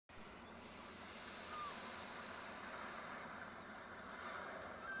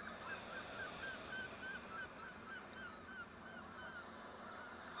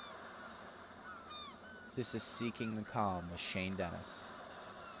This is Seeking the Calm with Shane Dennis.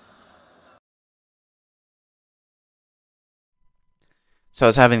 So I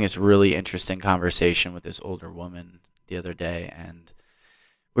was having this really interesting conversation with this older woman the other day, and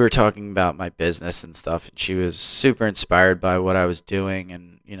we were talking about my business and stuff, and she was super inspired by what I was doing,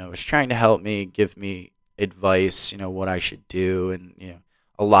 and was trying to help me, give me advice, what I should do, and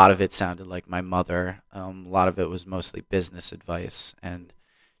a lot of it sounded like my mother. A lot of it was mostly business advice, and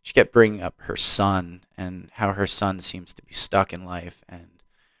she kept bringing up her son and how her son seems to be stuck in life, and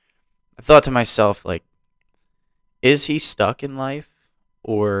I thought to myself, like, is he stuck in life,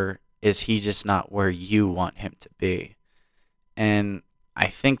 or is he just not where you want him to be? And I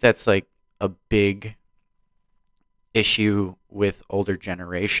think that's like a big issue with older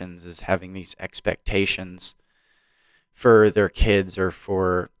generations, is having these expectations for their kids or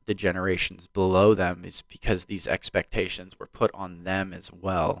for the generations below them, is because these expectations were put on them as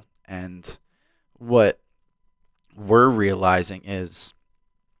well. And what we're realizing is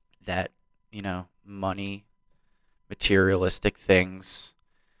that, money, materialistic things,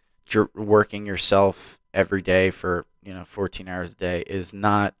 working yourself every day for 14 hours a day is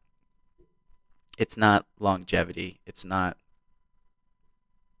not, it's not longevity. It's not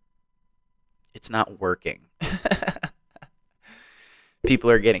working.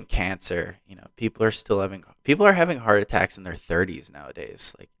 People are getting cancer. People are having heart attacks in their 30s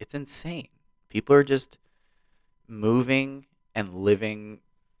nowadays. Like, it's insane. People are just moving and living,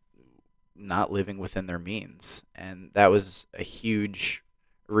 not living within their means. And that was a huge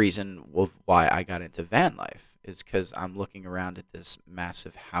reason of why I got into van life, is because I'm looking around at this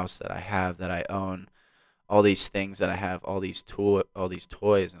massive house that I have, that I own, all these things that I have, all these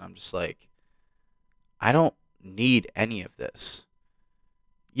toys, and I'm just like, I don't need any of this.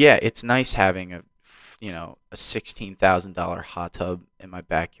 Yeah, it's nice having a $16,000 hot tub in my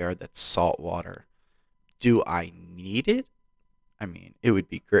backyard that's salt water. Do I need it? I mean, it would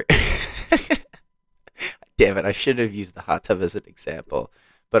be great. Damn it, I should have used the hot tub as an example,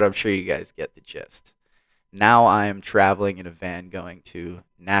 but I'm sure you guys get the gist. Now I am traveling in a van going to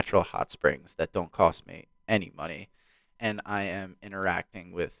natural hot springs that don't cost me any money, and I am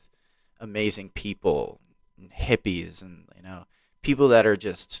interacting with amazing people, and hippies, and people that are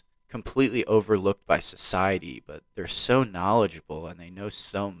just completely overlooked by society, but they're so knowledgeable and they know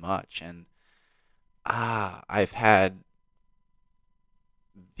so much. And I've had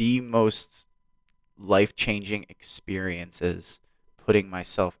the most life-changing experiences putting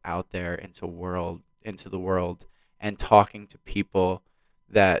myself out there into the world, and talking to people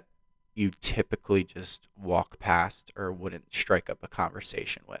that you typically just walk past or wouldn't strike up a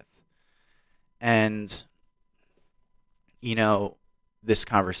conversation with. And you know this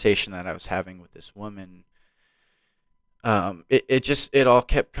conversation that I was having with this woman, it all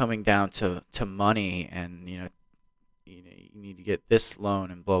kept coming down to money, and you need to get this loan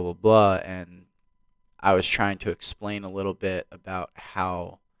and blah blah blah. And I was trying to explain a little bit about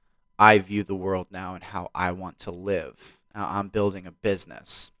how I view the world now and how I want to live. Now, I'm building a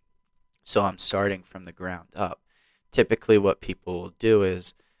business, so I'm starting from the ground up. Typically, what people will do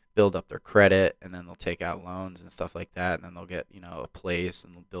is build up their credit, and then they'll take out loans and stuff like that, and then they'll get a place,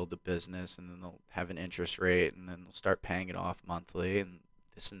 and they'll build a business, and then they'll have an interest rate, and then they'll start paying it off monthly, and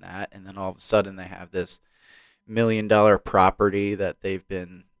this and that, and then all of a sudden they have this $1 million property that they've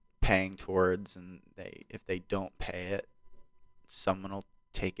been paying towards, and if they don't pay it, someone will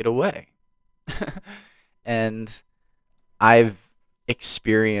take it away. And I've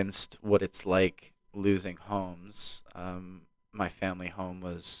experienced what it's like losing homes. My family home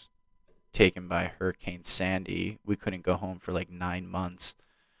was taken by Hurricane Sandy. We couldn't go home for like 9 months.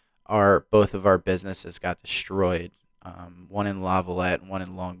 Our Both of our businesses got destroyed. One in Lavalette and one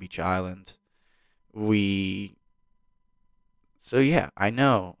in Long Beach Island. We So yeah, I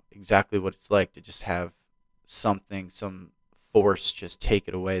know exactly what it's like to just have some force just take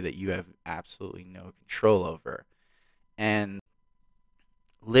it away that you have absolutely no control over. And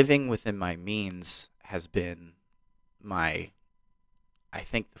living within my means has been my, I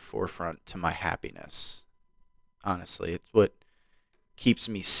think, the forefront to my happiness. Honestly, it's what keeps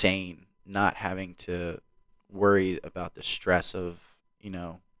me sane, not having to worry about the stress of,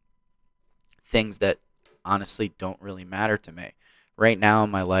 things that honestly don't really matter to me. Right now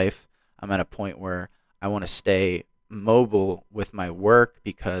in my life, I'm at a point where I want to stay mobile with my work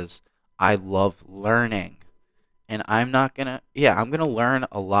because I love learning. And I'm going to learn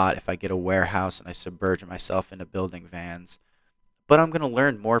a lot if I get a warehouse and I submerge myself into building vans, but I'm going to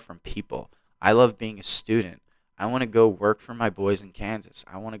learn more from people. I love being a student. I want to go work for my boys in Kansas.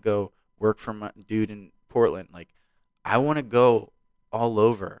 I want to go work for my dude in Portland. Like, I want to go all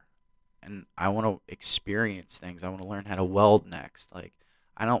over. and I want to experience things. I want to learn how to weld next. Like,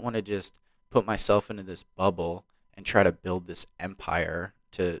 I don't want to just put myself into this bubble and try to build this empire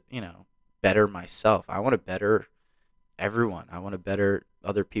to, better myself. I want to better everyone. I want to better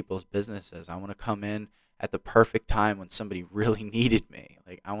other people's businesses. I want to come in at the perfect time when somebody really needed me.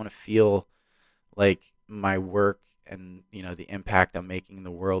 Like, I want to feel like my work and, the impact I'm making in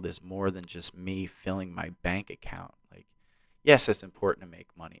the world is more than just me filling my bank account. Like, yes, it's important to make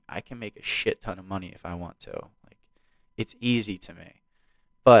money. I can make a shit ton of money if I want to. Like, it's easy to me.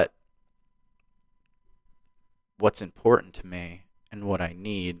 But what's important to me and what I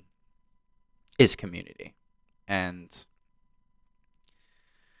need is community. And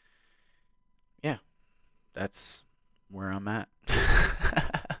yeah, that's where I'm at.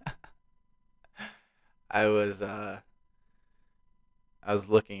 I was I was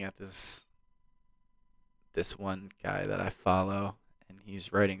looking at this one guy that I follow, and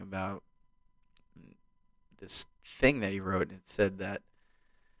he's writing about this thing that he wrote, and it said that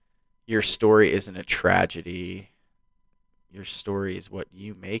your story isn't a tragedy. Your story is what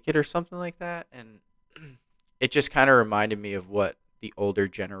you make it, or something like that. And it just kind of reminded me of what the older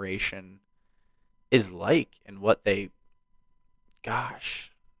generation is like, and what they,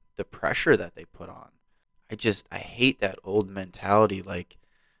 gosh, the pressure that they put on. I hate that old mentality, like,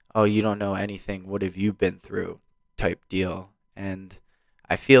 oh, you don't know anything, what have you been through type deal. And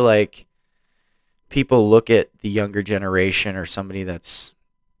I feel like people look at the younger generation or somebody that's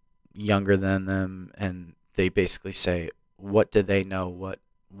younger than them, and they basically say, what do they know?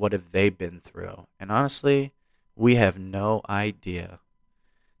 What have they been through? And honestly, we have no idea.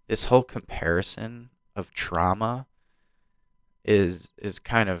 This whole comparison of trauma is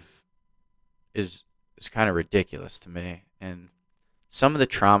kind of is kind of ridiculous to me. And some of the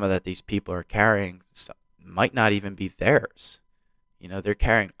trauma that these people are carrying might not even be theirs. They're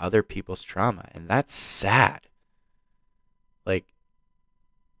carrying other people's trauma, and that's sad. Like,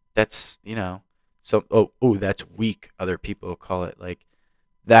 that's, so, that's weak, other people call it. Like,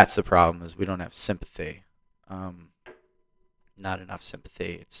 that's the problem, is we don't have sympathy. Not enough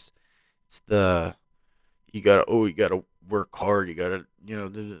sympathy. It's the, you gotta work hard. You gotta,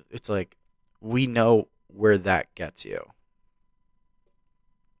 it's like, we know where that gets you.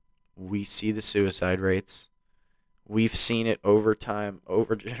 We see the suicide rates. We've seen it over time,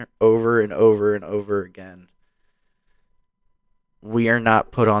 over and over and over again. We are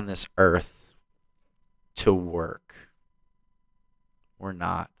not put on this earth to work. We're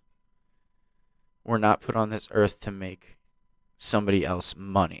not. We're not put on this earth to make somebody else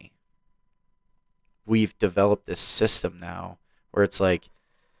money. We've developed this system now where it's like,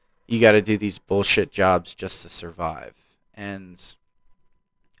 you got to do these bullshit jobs just to survive. And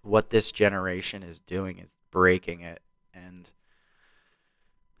what this generation is doing is breaking it. And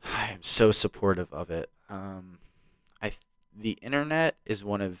I am so supportive of it. The internet is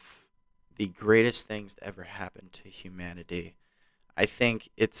one of the greatest things to ever happen to humanity. I think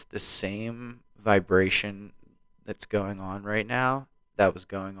it's the same vibration that's going on right now that was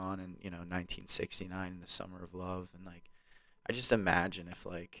going on in 1969, in the Summer of Love. And like, I just imagine if,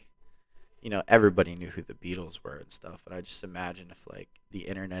 like, everybody knew who the Beatles were and stuff, but I just imagine if, like, the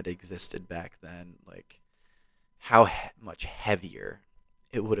internet existed back then, like, how much heavier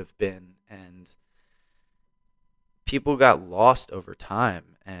it would have been. And people got lost over time,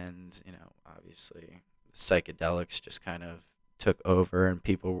 and obviously the psychedelics just kind of took over, and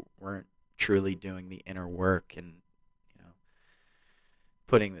people weren't truly doing the inner work and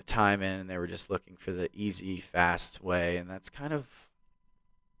putting the time in, and they were just looking for the easy, fast way. And that's kind of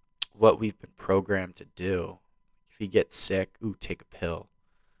what we've been programmed to do. If you get sick, take a pill.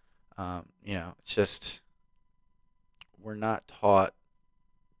 It's just, we're not taught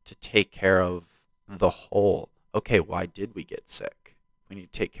to take care of the whole. Okay, why did we get sick? We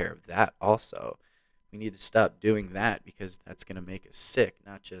need to take care of that also. We need to stop doing that, because that's going to make us sick,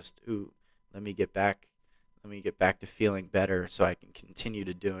 not just, let me get back to feeling better so I can continue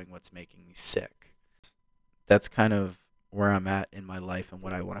to doing what's making me sick. That's kind of where I'm at in my life and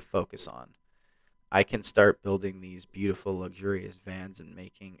what I want to focus on. I can start building these beautiful, luxurious vans and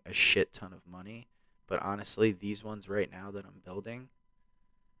making a shit ton of money. But honestly, these ones right now that I'm building,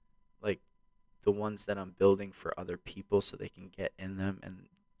 like the ones that I'm building for other people so they can get in them and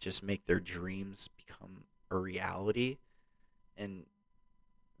just make their dreams become a reality. And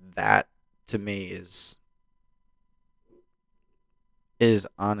that, to me, is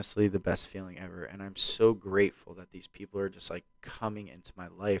honestly the best feeling ever. And I'm so grateful that these people are just like coming into my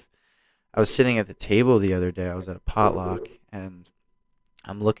life. I was sitting at the table the other day. I was at a potluck, and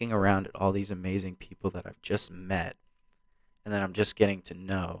I'm looking around at all these amazing people that I've just met and that I'm just getting to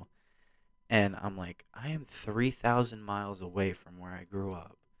know. And I'm like, I am 3,000 miles away from where I grew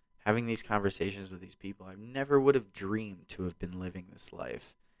up. Having these conversations with these people, I never would have dreamed to have been living this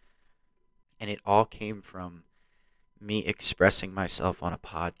life. And it all came from me expressing myself on a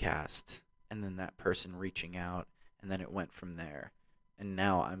podcast and then that person reaching out, and then it went from there. And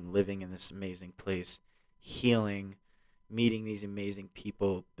now I'm living in this amazing place, healing, meeting these amazing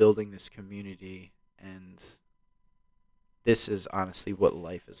people, building this community, and this is honestly what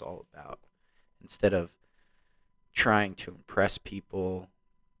life is all about. Instead of trying to impress people,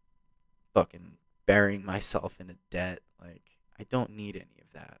 fucking burying myself in a debt, like I don't need any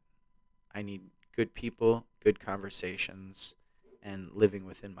of that. I need good people, good conversations, and living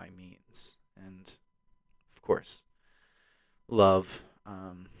within my means. And of course, love.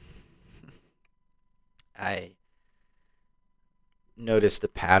 I noticed a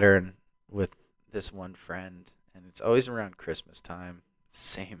pattern with this one friend, and it's always around Christmas time.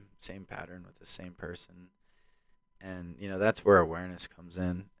 Same pattern with the same person, and that's where awareness comes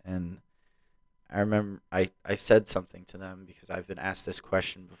in. And I remember I said something to them because I've been asked this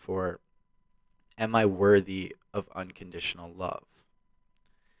question before: am I worthy of unconditional love?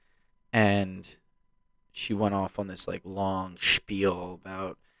 And she went off on this like long spiel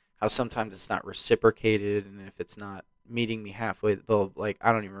about how sometimes it's not reciprocated, and if it's not meeting me halfway, well, like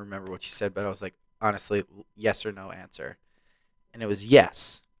I don't even remember what she said, but I was like, honestly, yes or no answer, and it was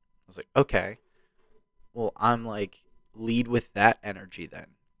yes. I was like, okay, well, I'm like, lead with that energy then.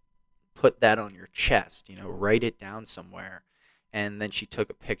 Put that on your chest, write it down somewhere. And then she took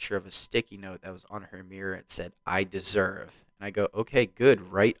a picture of a sticky note that was on her mirror. It said, I deserve. And I go, okay,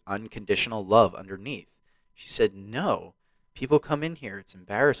 good. Write unconditional love underneath. She said, no. People come in here. It's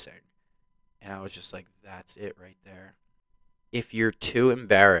embarrassing. And I was just like, that's it right there. If you're too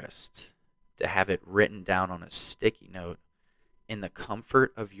embarrassed to have it written down on a sticky note in the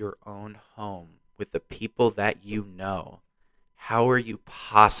comfort of your own home with the people that you know, how are you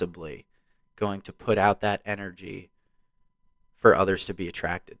possibly going to put out that energy for others to be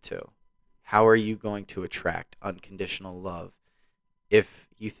attracted to? How are you going to attract unconditional love if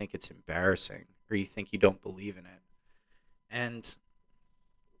you think it's embarrassing or you think you don't believe in it? And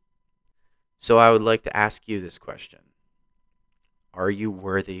so I would like to ask you this question: are you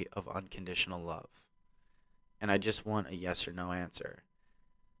worthy of unconditional love? And I just want a yes or no answer.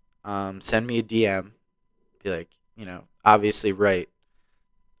 Send me a DM. Be like, obviously write,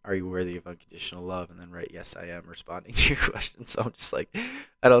 are you worthy of unconditional love? And then write, yes, I am, responding to your question. So I'm just like,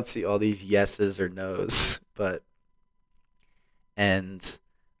 I don't see all these yeses or nos. And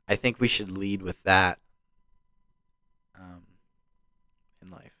I think we should lead with that um,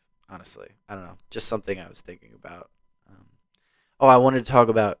 in life, honestly. I don't know. Just something I was thinking about. Um, I wanted to talk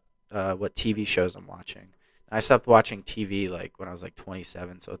about what TV shows I'm watching. I stopped watching TV like when I was like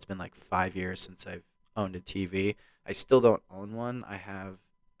 27, so it's been like 5 years since I've owned a TV. I still don't own one. I have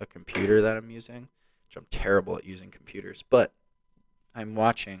a computer that I'm using, which I'm terrible at using computers, but I'm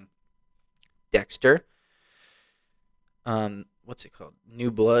watching Dexter. What's it called? New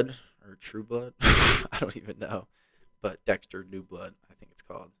Blood or True Blood? I don't even know, but Dexter New Blood, I think it's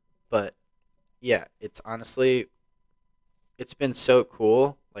called. But yeah, it's been so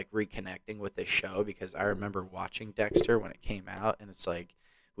cool like reconnecting with this show because I remember watching Dexter when it came out, and it's like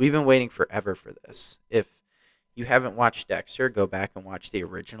we've been waiting forever for this. If you haven't watched Dexter, go back and watch the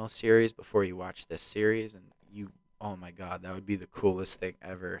original series before you watch this series, and oh my god, that would be the coolest thing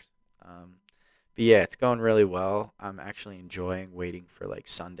ever. But yeah, it's going really well. I'm actually enjoying waiting for like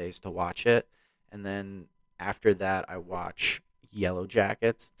Sundays to watch it, and then after that, I watch Yellow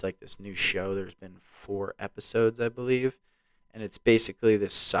Jackets. It's like this new show. There's been 4 episodes, I believe, and it's basically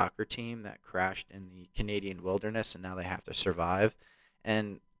this soccer team that crashed in the Canadian wilderness, and now they have to survive.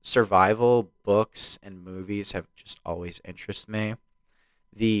 And survival books and movies have just always interested me.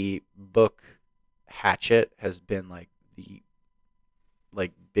 The book Hatchet has been like the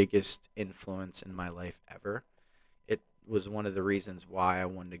biggest influence in my life ever. It was one of the reasons why I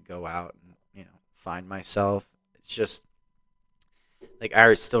wanted to go out and find myself. It's just like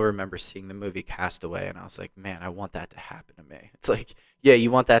I still remember seeing the movie Castaway, and I was like, man, I want that to happen to me. It's like, yeah,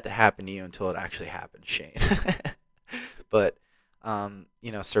 you want that to happen to you until it actually happens, Shane. But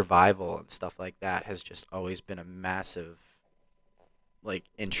survival and stuff like that has just always been a massive like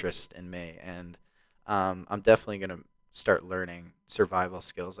interest in me, and I'm definitely gonna start learning survival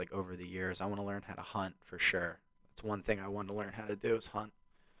skills like over the years. I want to learn how to hunt for sure. That's one thing I want to learn how to do is hunt.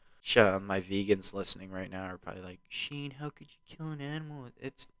 My vegans listening right now are probably like, Sheen, how could you kill an animal?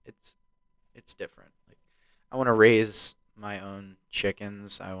 It's different. Like, I want to raise my own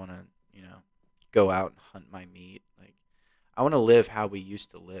chickens. I want to go out and hunt my meat. Like, I want to live how we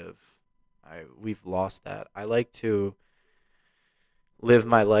used to live. We've lost that. I like to live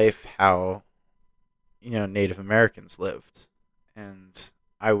my life how Native Americans lived, and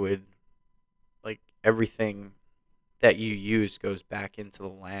I would like everything that you use goes back into the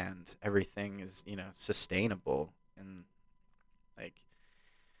land. Everything is sustainable, and like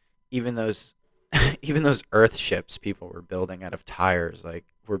even those even those earth ships people were building out of tires like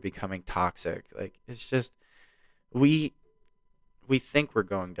were becoming toxic. Like it's just we we think we're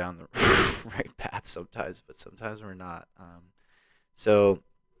going down the right path sometimes, but sometimes we're not. So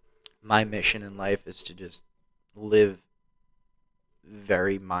my mission in life is to just live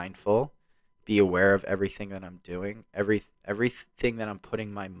very mindful, be aware of everything that I'm doing, everything that I'm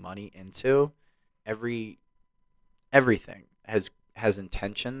putting my money into, every everything has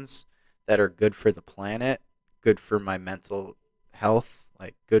intentions that are good for the planet, good for my mental health,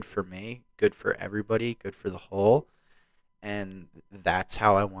 like good for me, good for everybody, good for the whole, and that's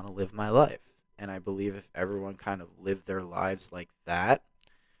how I want to live my life. And I believe if everyone kind of lived their lives like that,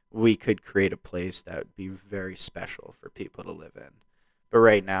 we could create a place that would be very special for people to live in. But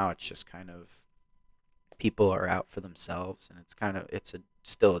right now, it's just kind of people are out for themselves, and it's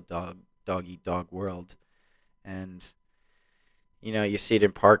still a dog eat dog world. And you see it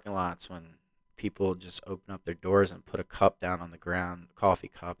in parking lots when people just open up their doors and put a cup down on the ground, coffee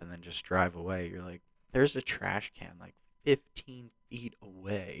cup, and then just drive away. You're like, there's a trash can like 15 feet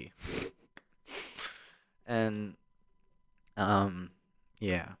away. And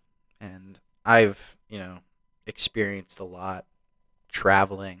yeah, and I've experienced a lot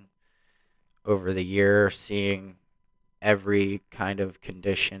traveling over the year, seeing every kind of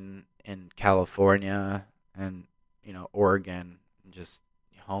condition in California and Oregon, just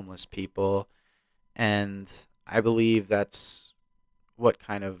homeless people, and I believe that's what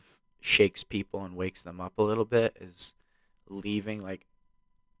kind of shakes people and wakes them up a little bit is leaving. Like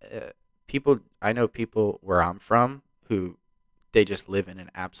people, I know people where I'm from who they just live in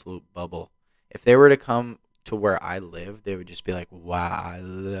an absolute bubble. If they were to come to where I live, they would just be like, "Wow,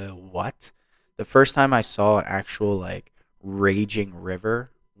 what?" The first time I saw an actual like raging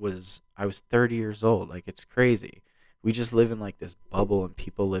river was I was 30 years old. Like it's crazy. We just live in like this bubble, and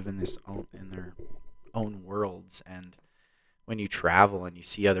people live in their own worlds. And when you travel and you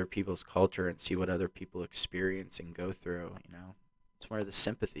see other people's culture and see what other people experience and go through, it's where the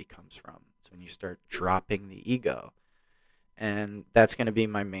sympathy comes from. It's when you start dropping the ego, and that's going to be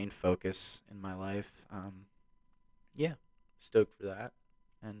my main focus in my life. Yeah, stoked for that,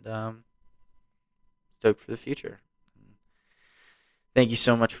 and stoked for the future. Thank you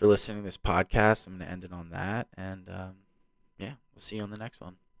so much for listening to this podcast. I'm going to end it on that, and yeah, we'll see you on the next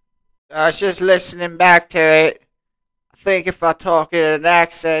one. I was just listening back to it. I think if I talk in an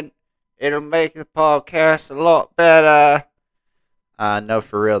accent, it'll make the podcast a lot better. No,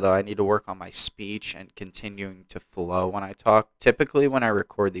 for real though, I need to work on my speech and continuing to flow when I talk. Typically, when I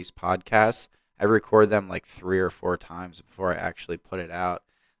record these podcasts, I record them like 3 or 4 times before I actually put it out.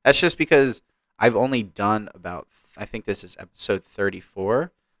 That's just because I've only done about, I think this is episode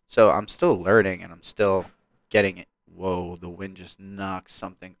 34, so I'm still learning and I'm still getting it. Whoa, the wind just knocked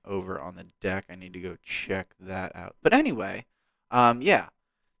something over on the deck. I need to go check that out. But anyway, yeah,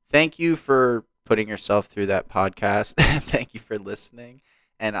 thank you for putting yourself through that podcast. Thank you for listening.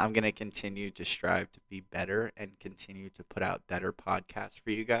 And I'm going to continue to strive to be better and continue to put out better podcasts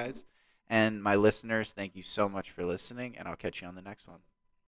for you guys. And my listeners, thank you so much for listening, and I'll catch you on the next one.